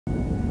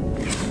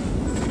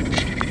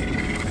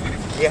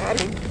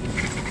Got him.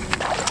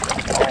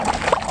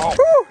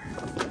 Oh.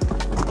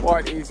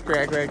 What is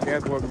crackling,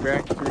 guys? Welcome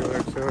back to another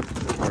episode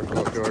of Marvel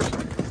Outdoors.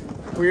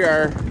 We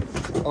are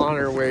on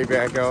our way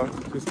back out.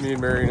 Just me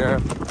and Murray now.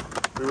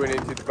 We went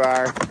into the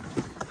bar,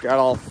 got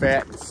all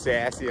fat and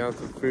sassy on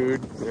some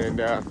food, and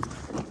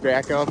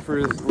back out for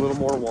a little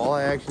more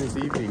walleye action this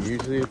evening.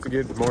 Usually it's a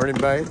good morning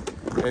bite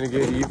and a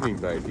good evening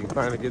bite. If you can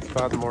find a good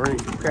spot in the morning,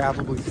 you can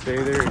probably stay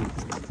there and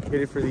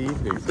hit it for the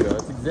evening. So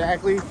that's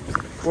exactly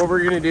what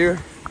we're gonna do.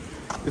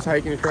 Just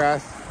hiking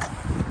across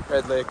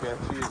Red Lake, man.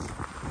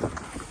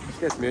 She's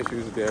got some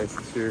issues with the ice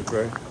this year,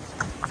 but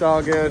it's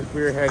all good.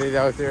 We're headed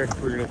out there.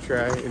 We're gonna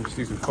try and just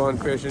do some fun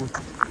fishing.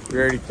 We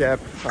already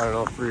kept, I don't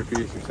know, 3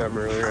 apiece or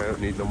something earlier. I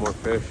don't need no more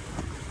fish.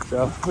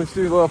 So let's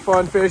do a little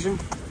fun fishing.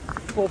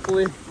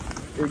 Hopefully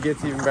it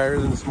gets even better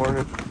than this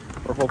morning,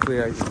 or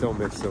hopefully I just don't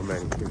miss so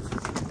many.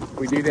 If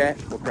we do that,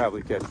 we'll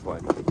probably catch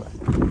plenty. But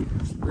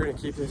we're gonna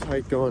keep this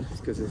hike going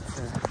because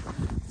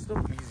it's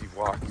no easy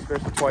walk,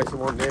 especially twice in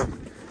one day.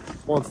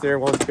 Once there,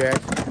 once back.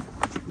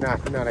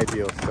 Not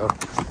ideal. So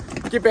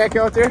get back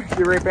out there,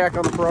 get right back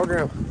on the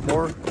program.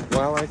 More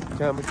wildlife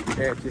coming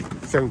at you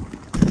soon.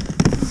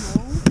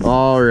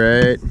 All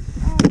right,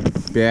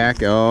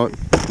 back out.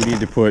 We need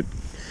to put,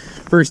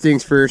 first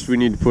things first, we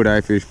need to put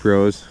iFish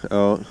Pros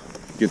out.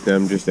 Get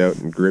them just out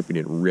and gripping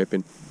and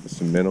ripping with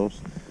some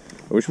minnows.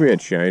 I wish we had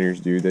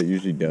shiners, dude. That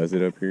usually does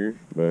it up here,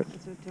 but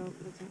that's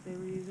what they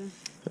were using.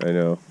 I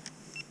know.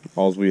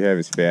 All we have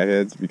is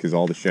fatheads because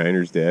all the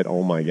shiners dead.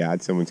 Oh my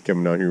God, someone's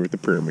coming down here with the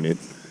permanent.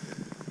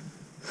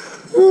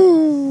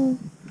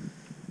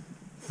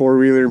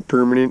 4-wheeler and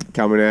permanent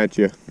coming at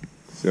you.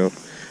 So,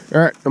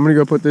 all right, I'm gonna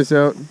go put this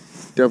out.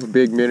 Dump a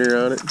big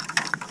minnow on it.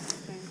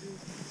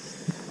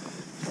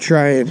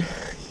 Try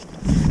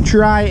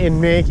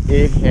and make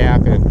it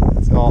happen.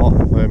 That's all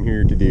I'm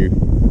here to do.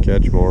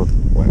 Catch more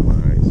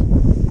walleyes.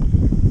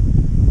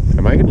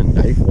 Am I gonna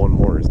knife one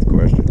more is the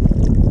question.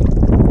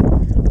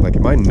 Like,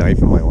 am I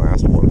knifing my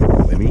last one from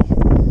Limmy?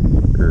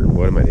 Or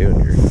what am I doing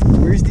here?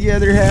 Where's the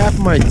other half of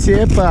my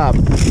tip up?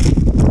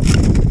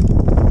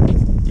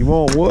 You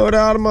want wood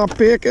out of my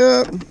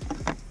pickup?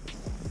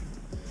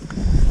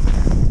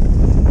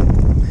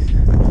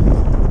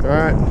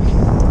 Alright,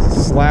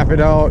 slap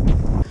it out.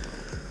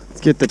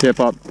 Let's get the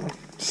tip up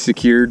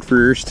secured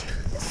first.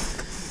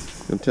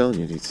 I'm telling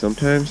you, dude,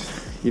 sometimes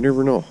you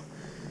never know.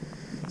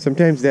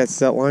 Sometimes that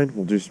set line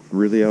will just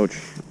really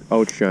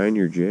outshine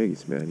your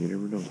jigs, man. You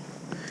never know.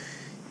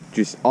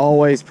 Just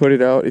always put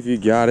it out if you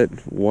got it.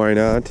 Why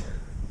not?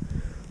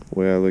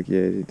 Well, look at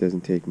it. It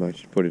doesn't take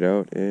much to put it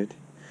out, and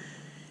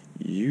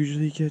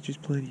usually catches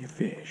plenty of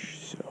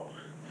fish. So,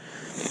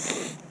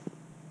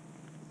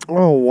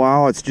 oh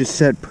wow, it's just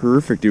set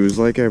perfect. It was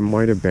like I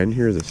might have been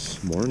here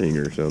this morning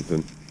or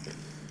something.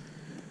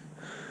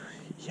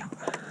 Yeah,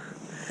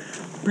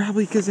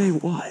 probably because I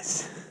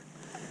was.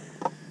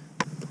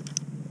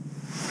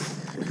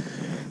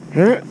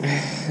 Alright,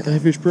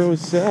 iFish Pro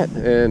is set,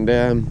 and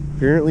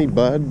apparently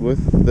Bud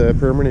with the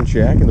permanent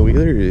shack and the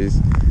wheeler is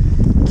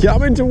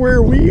coming to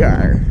where we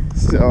are.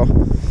 So,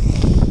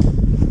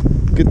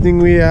 good thing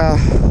we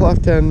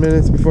left 10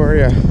 minutes before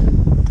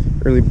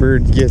early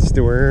bird gets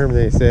the worm,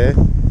 they say. I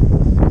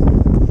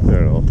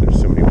don't know, there's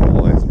so many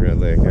walleyes in Red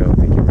Lake, I don't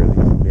think it really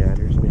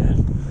matters,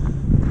 man.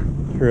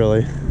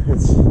 Really,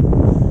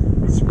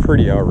 it's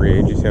pretty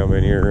outrageous how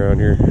many are around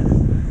here.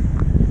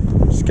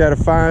 Just gotta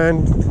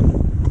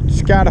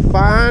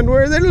find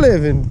where they're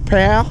living,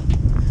 pal.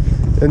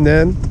 And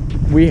then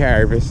we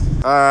harvest.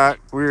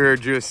 We're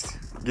just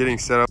getting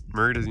set up.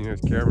 Murray doesn't even have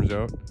his cameras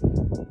out.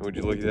 Would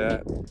you look at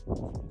that?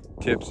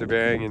 Tips are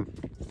banging.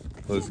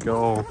 Let's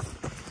go.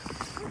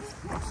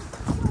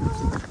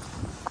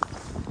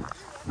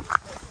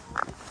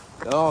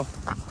 Oh,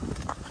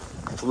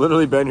 I've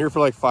literally been here for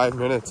like 5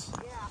 minutes.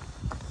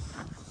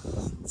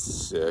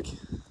 Sick.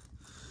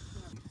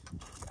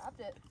 Dropped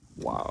it.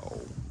 Wow.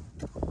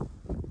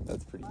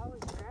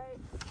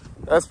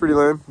 That's pretty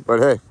lame, but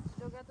hey,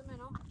 still got the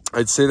minnow.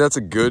 I'd say that's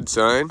a good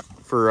sign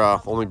for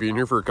only being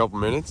here for a couple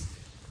minutes.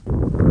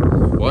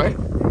 What?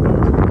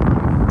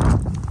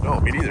 No,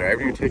 me neither. I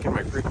haven't even taken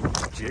my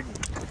freaking jig.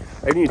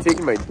 I haven't even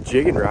taken my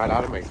jigging rod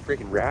out of my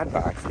freaking rod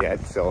box yet,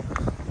 so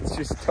let's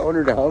just tone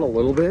her down a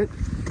little bit.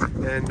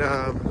 And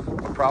I'm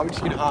probably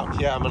just gonna hop.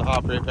 Yeah, I'm gonna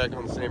hop right back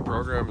on the same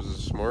program as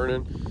this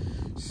morning.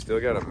 Still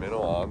got a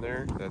minnow on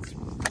there.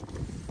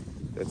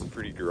 That's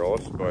pretty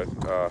gross, but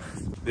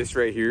this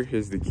right here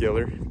is the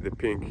killer, the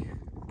pink,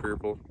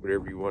 purple,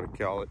 whatever you want to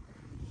call it.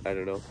 I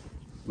don't know.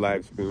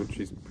 Live spoon.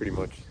 She's pretty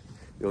much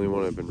the only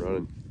one I've been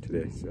running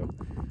today. So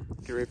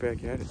get right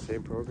back at it.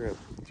 Same program.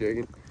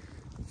 Jigging.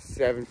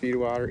 7 feet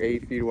of water,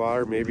 8 feet of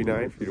water, maybe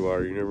 9 feet of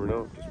water. You never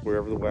know. Just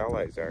wherever the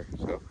walleyes are.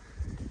 So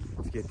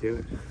let's get to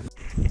it.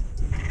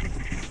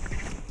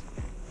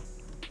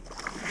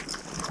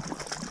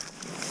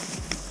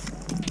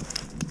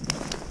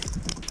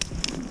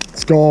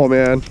 Let's go,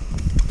 man.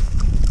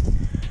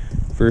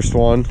 First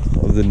one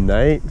of the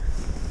night.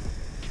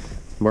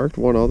 Marked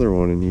one other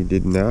one and he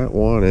did not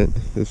want it.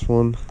 This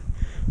one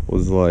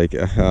was like,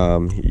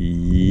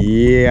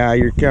 yeah,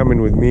 you're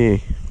coming with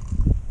me.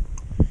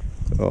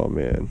 Oh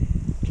man,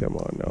 come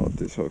on now with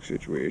this hook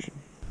situation.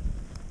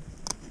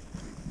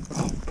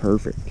 Oh,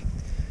 perfect.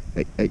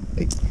 Hey, hey,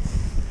 hey.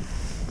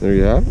 There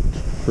you have it.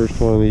 First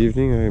one of the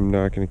evening. I am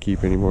not going to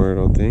keep any more, I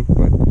don't think,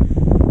 but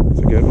it's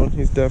a good one.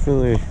 He's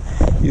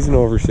an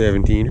over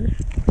 17er.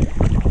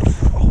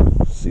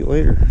 Oh, see you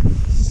later.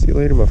 See you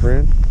later, my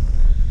friend.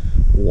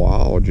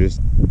 Wow,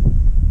 just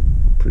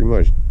pretty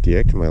much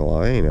dicked my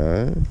line,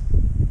 huh?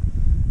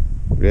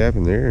 What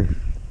happened there?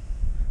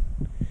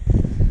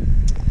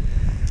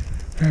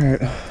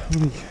 Alright, let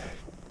me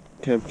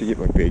attempt to get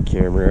my big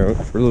camera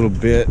out for a little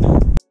bit.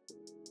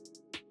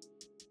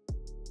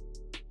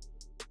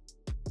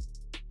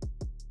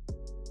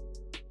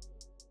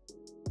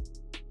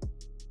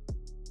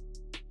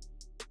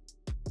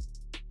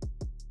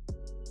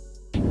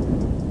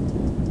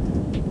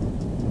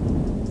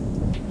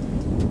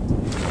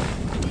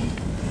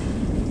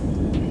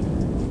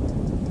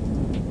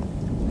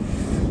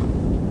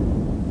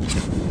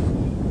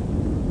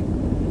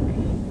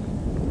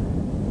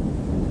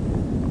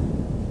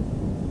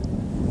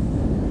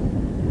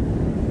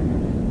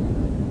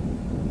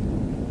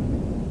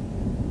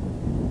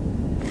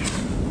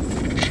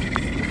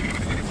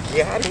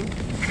 Got him.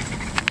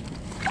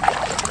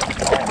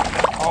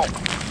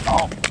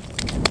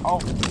 Oh.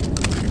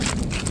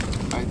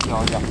 I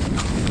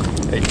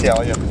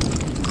tell ya.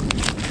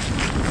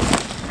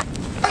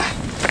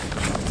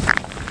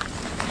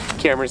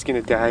 Camera's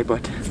gonna die,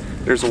 but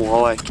there's a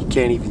walleye. You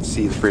can't even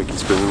see the freaking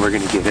spoon. We're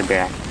gonna get him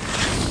back.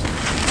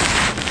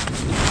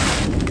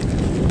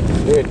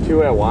 Dude,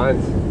 2 at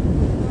once.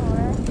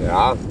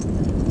 Yeah.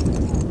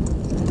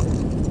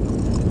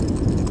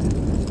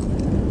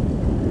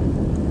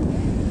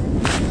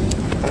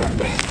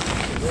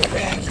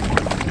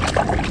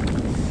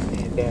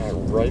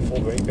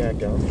 Rifled right back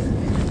down there.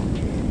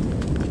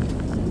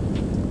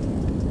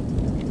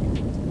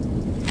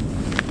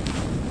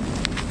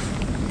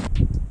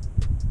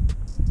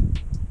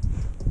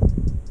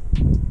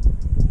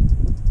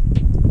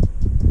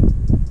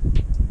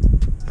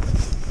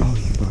 Oh,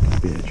 you fucking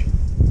bitch.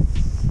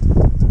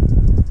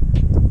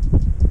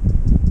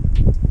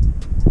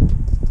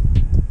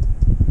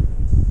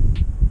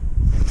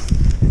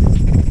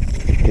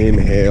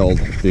 Inhaled,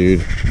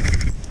 dude.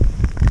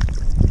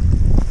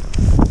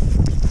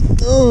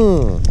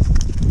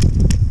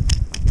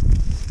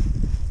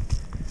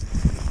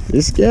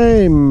 This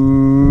guy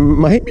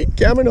might be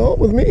coming home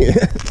with me.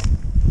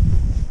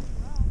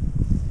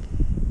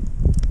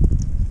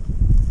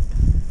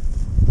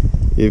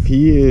 If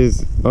he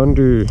is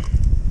under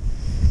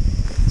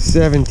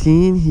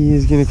 17, he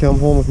is going to come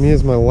home with me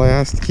as my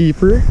last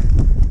keeper.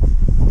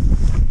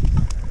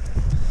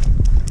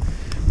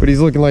 But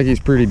he's looking like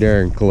he's pretty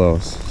darn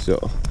close, so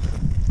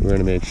we're going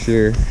to make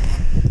sure.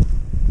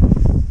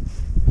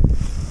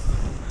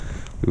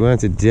 We want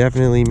to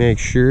definitely make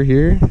sure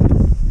here.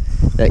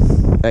 Hey,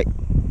 hey.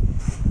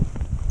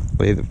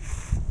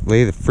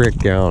 Lay the frick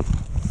down.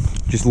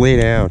 Just lay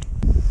down.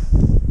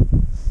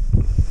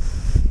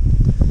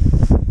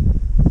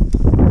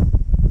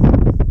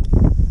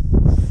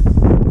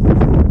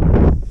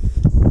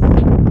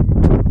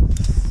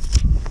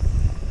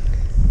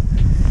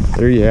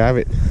 There you have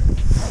it.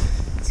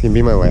 It's gonna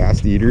be my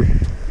last eater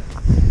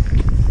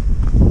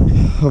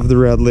of the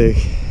Red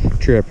Lake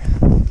trip.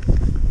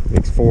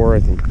 Makes 4, I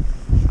think.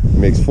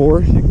 Makes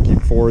 4. You can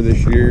keep 4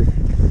 this year.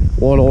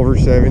 1 over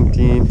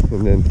 17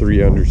 and then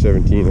 3 under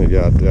 17. I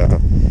got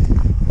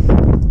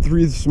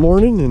 3 this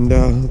morning, and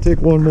I'll take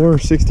 1 more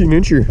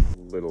 16-incher.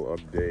 Little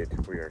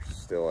update. We are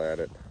still at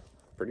it.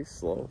 Pretty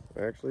slow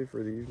actually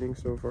for the evening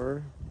so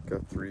far.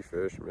 Got 3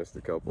 fish, missed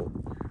a couple.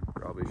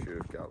 Probably should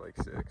have got like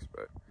 6,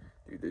 but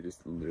dude, they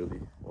just literally,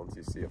 once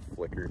you see a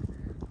flicker,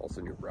 all of a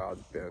sudden your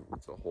rod's bent.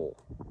 It's a hole.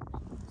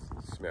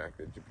 Smack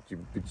the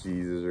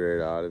bejesus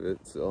right out of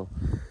it. So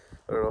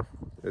I don't know.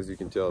 As you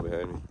can tell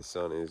behind me, the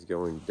sun is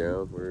going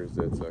down. Where is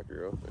that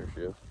sucker? Oh, there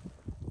she is.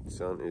 The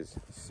sun is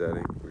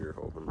setting. We are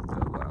hoping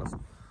that last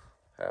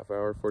half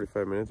hour,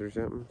 45 minutes or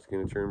something, it's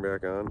going to turn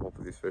back on.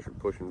 Hopefully these fish are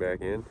pushing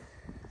back in.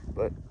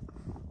 But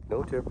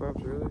no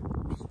tip-offs really.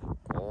 Just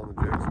all on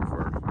the jig so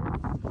far.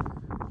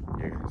 So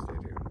you guys stay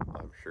tuned.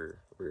 I'm sure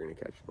we're going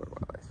to catch some more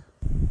walleyes.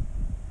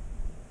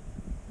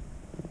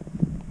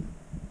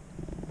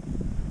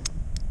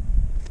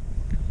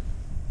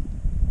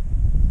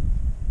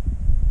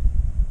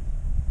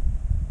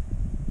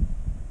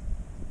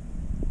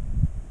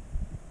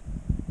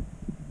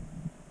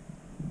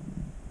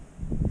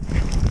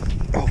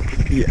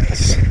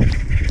 Yes.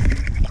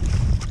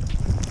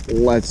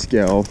 Let's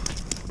go.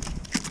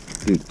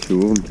 Dude, 2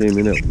 of them came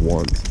in at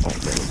once. Oh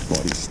man, his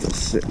buddy's still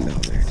sitting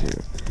down there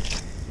too.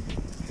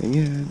 Hang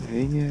on,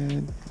 hang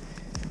on.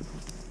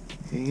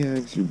 Hang on,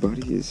 because your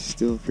buddy is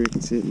still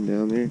freaking sitting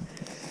down there.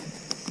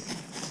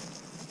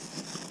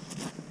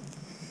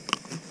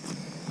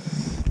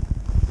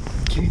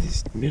 Give me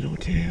this minnow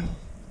tail.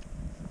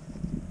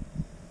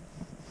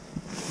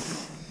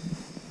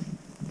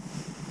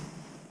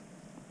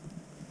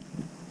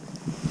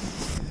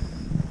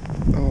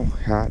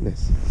 Hotness.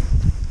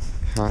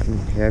 Hot and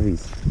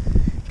heavies.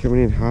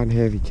 Coming in hot and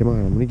heavy. Come on,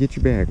 I'm gonna get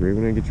your bag, right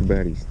when I get your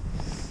buddies.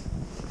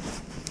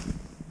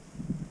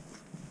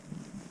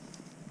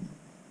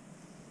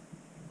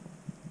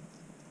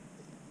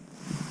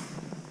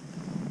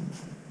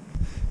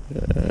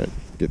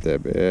 Get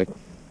that back.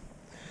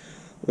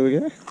 Look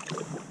at that.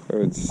 If I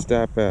would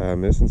stop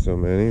missing so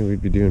many,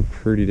 we'd be doing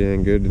pretty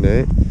dang good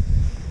tonight.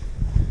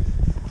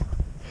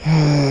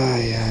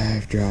 Yeah,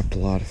 I've dropped a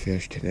lot of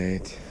fish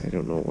tonight. I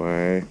don't know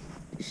why.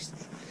 Just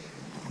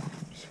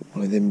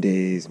one of them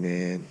days,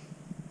 man.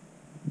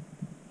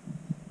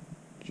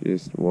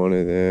 Just one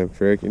of them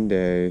frickin'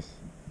 days.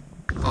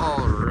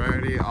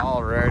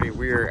 Alrighty,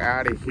 we are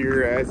out of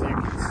here. As you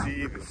can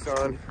see, the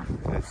sun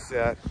has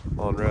set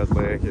on Red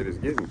Lake. It is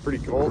getting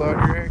pretty cold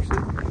out here,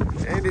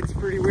 actually, and it's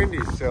pretty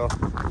windy, so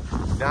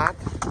not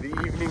the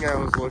evening I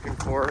was looking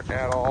for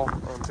at all.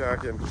 I'm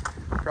talking,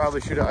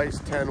 probably should have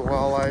iced 10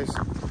 walleyes.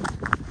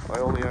 I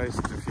only iced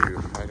a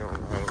few. I don't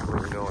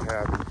really know what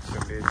happened.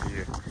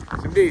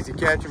 Some days you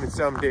catch them, and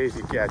some days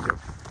you catch them.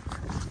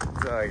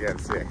 That's all I gotta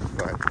say.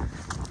 But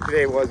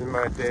today wasn't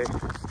my day.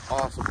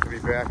 Awesome to be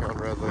back on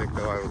Red Lake,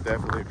 though. I will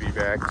definitely be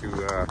back to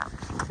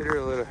hit her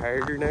a little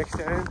harder next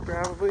time,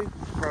 probably.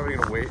 Probably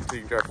gonna wait until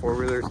you can drive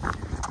four-wheelers,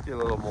 get a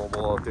little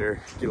mobile out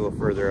there, get a little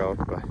further out.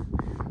 But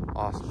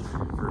awesome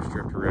first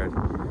trip to Red,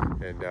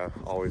 and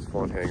always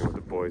fun hanging with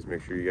the boys.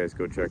 Make sure you guys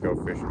go check out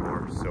Fishing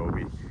More,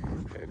 Sobe,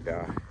 and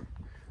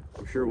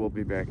I'm sure we'll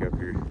be back up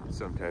here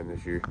sometime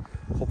this year.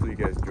 Hopefully you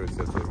guys enjoyed this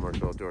episode of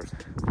Marshall Outdoors.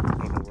 I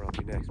don't know where I'll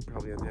be next.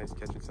 Probably on the ice,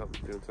 catching something,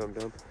 doing something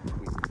dumb.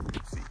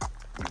 We'll see.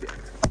 Be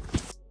back.